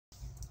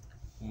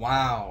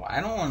Wow,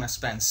 I don't want to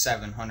spend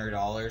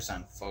 $700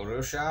 on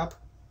Photoshop.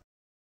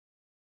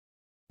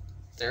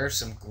 There are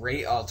some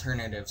great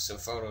alternatives to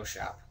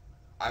Photoshop.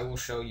 I will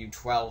show you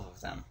 12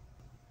 of them.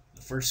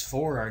 The first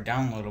 4 are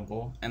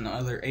downloadable, and the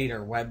other 8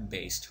 are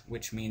web-based,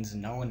 which means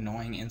no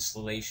annoying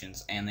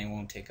installations and they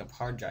won't take up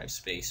hard drive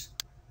space.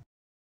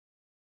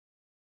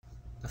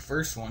 The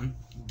first one,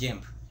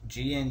 GIMP,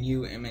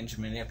 GNU Image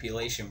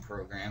Manipulation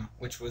Program,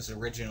 which was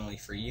originally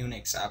for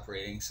Unix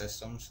operating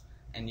systems,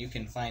 and you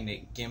can find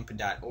it at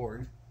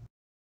gimp.org.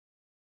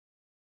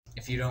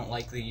 If you don't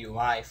like the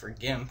UI for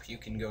GIMP, you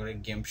can go to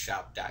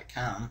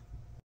gimpshop.com,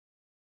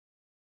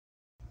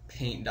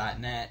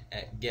 paint.net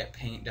at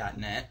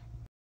getpaint.net,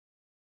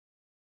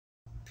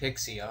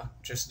 Pixia,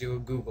 just do a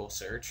Google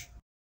search,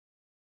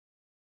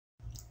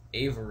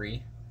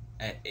 Avery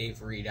at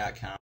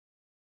avery.com,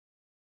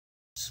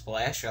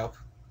 SplashUp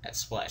at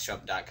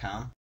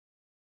splashup.com,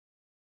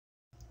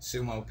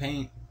 Sumo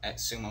Paint at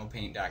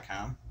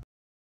sumopaint.com,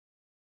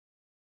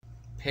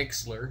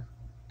 Pixlr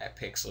at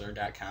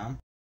pixlr.com,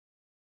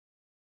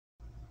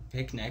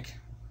 Picnic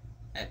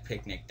at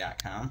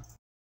picnic.com,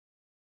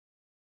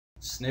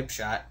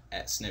 Snipshot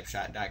at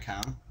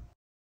snipshot.com,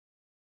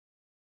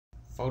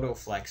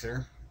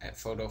 PhotoFlexer at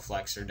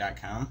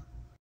photoflexer.com,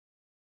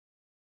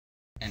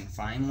 and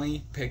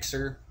finally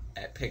Pixar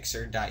at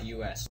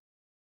pixar.us.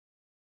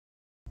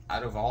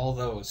 Out of all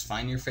those,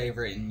 find your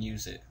favorite and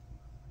use it.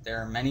 There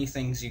are many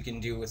things you can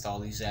do with all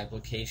these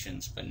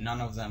applications, but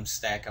none of them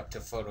stack up to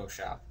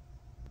Photoshop.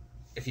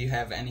 If you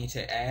have any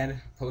to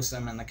add, post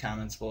them in the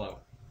comments below.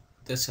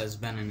 This has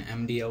been an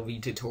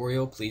MDLV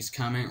tutorial. Please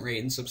comment,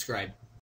 rate, and subscribe.